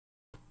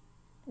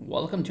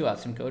Welcome to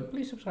Asymptote.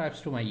 Please subscribe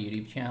to my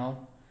YouTube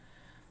channel.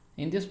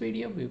 In this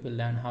video, we will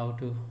learn how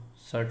to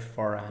search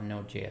for a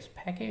Node.js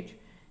package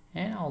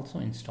and also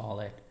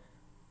install it.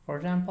 For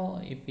example,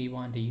 if we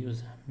want to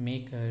use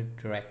make a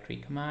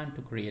directory command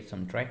to create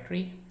some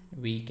directory,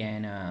 we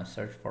can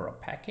search for a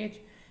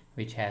package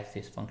which has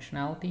this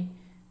functionality.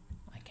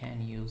 I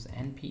can use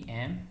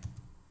npm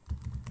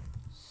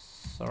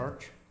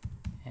search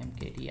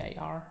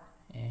mkdir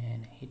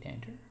and hit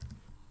enter.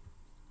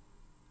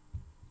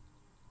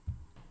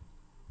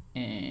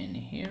 And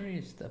here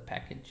is the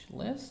package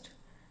list.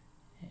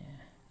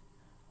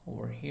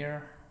 Over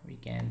here we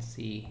can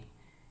see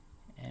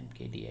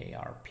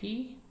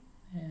mkdirp.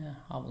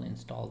 I will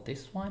install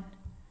this one.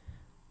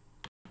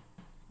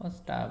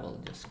 First I will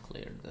just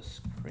clear the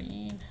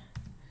screen,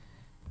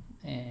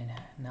 and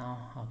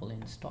now I will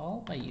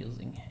install by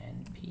using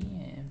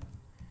npm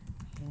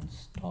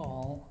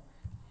install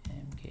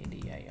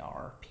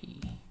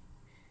mkdirp.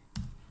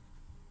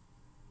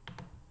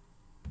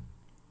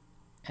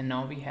 And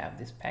now we have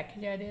this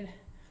package added.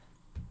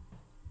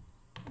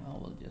 I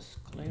will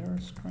just clear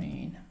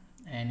screen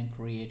and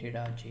created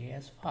a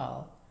JS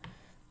file,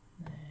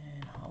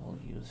 and I will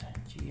use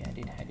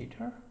gedit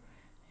editor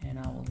and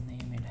I will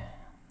name it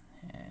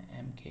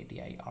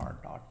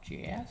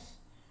mkdir.js.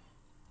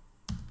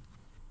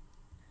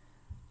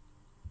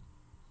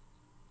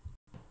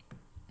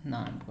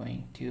 Now I'm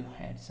going to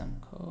add some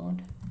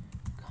code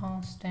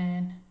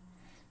constant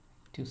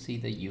to see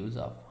the use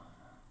of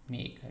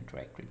make a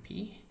directory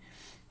p,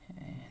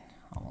 and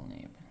I will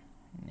name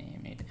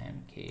it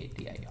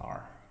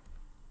mkdirp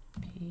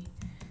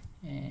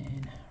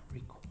and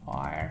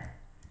require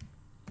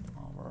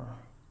our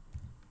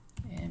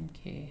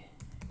mkdirp.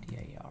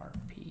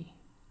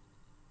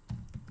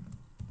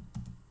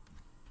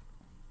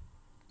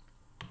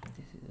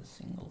 This is a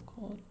single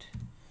quote,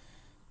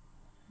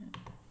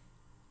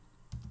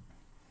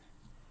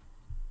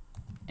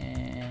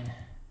 and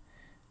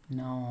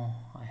now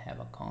I have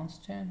a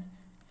constant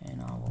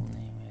and I will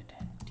name it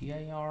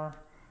dir,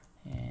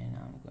 and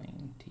I'm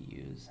going to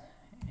use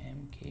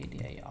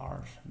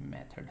mkdir's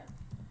method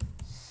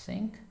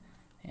sync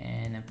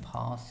and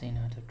pass in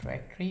the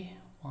directory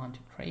I want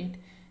to create,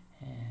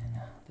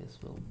 and this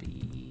will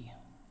be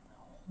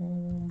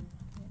home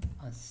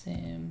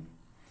asym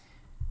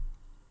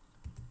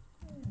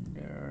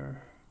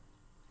dir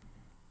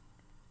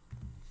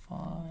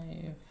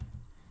 5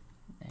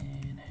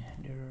 and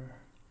dir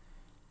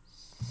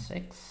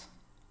 6.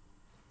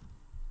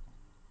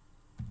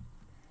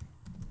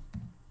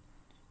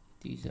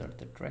 These are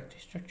the directory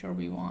structure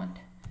we want,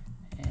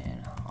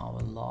 and I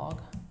will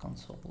log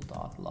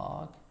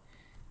console.log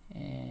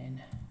and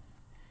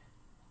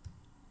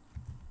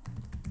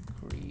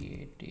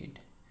created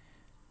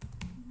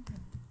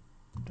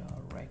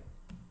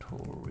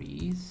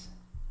directories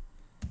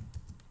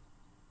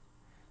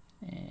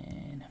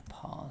and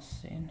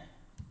pass in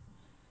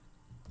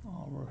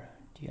our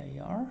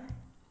dir.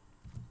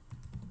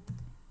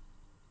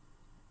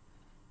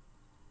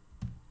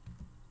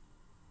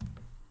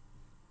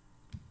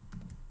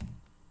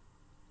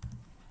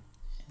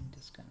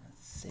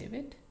 Save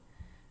it,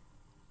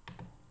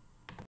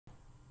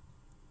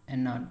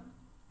 and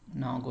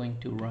now going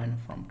to run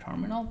from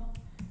terminal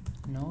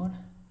node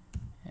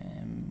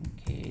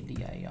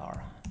mkdir.js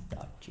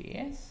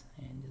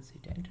and just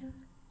hit enter.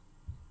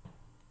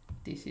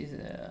 This is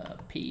a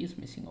p is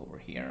missing over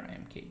here,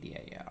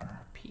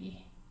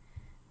 mkdirp.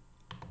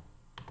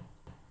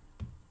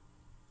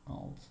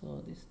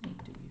 Also this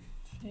needs to be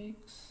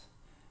fixed.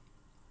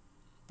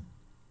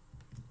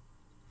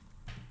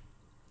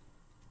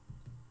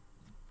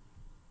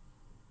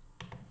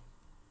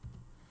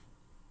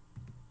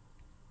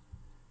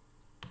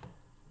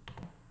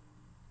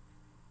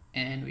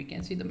 And we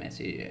can see the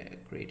message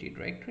created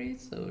directory,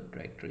 so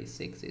directory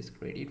 6 is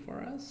created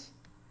for us.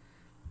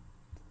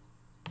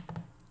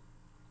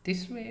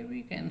 This way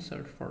we can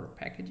search for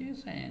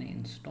packages and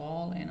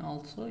install and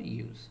also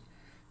use.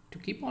 To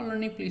keep on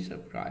learning, please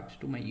subscribe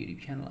to my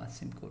YouTube channel.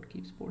 Asymptote.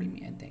 Keep supporting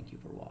me, and thank you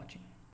for watching.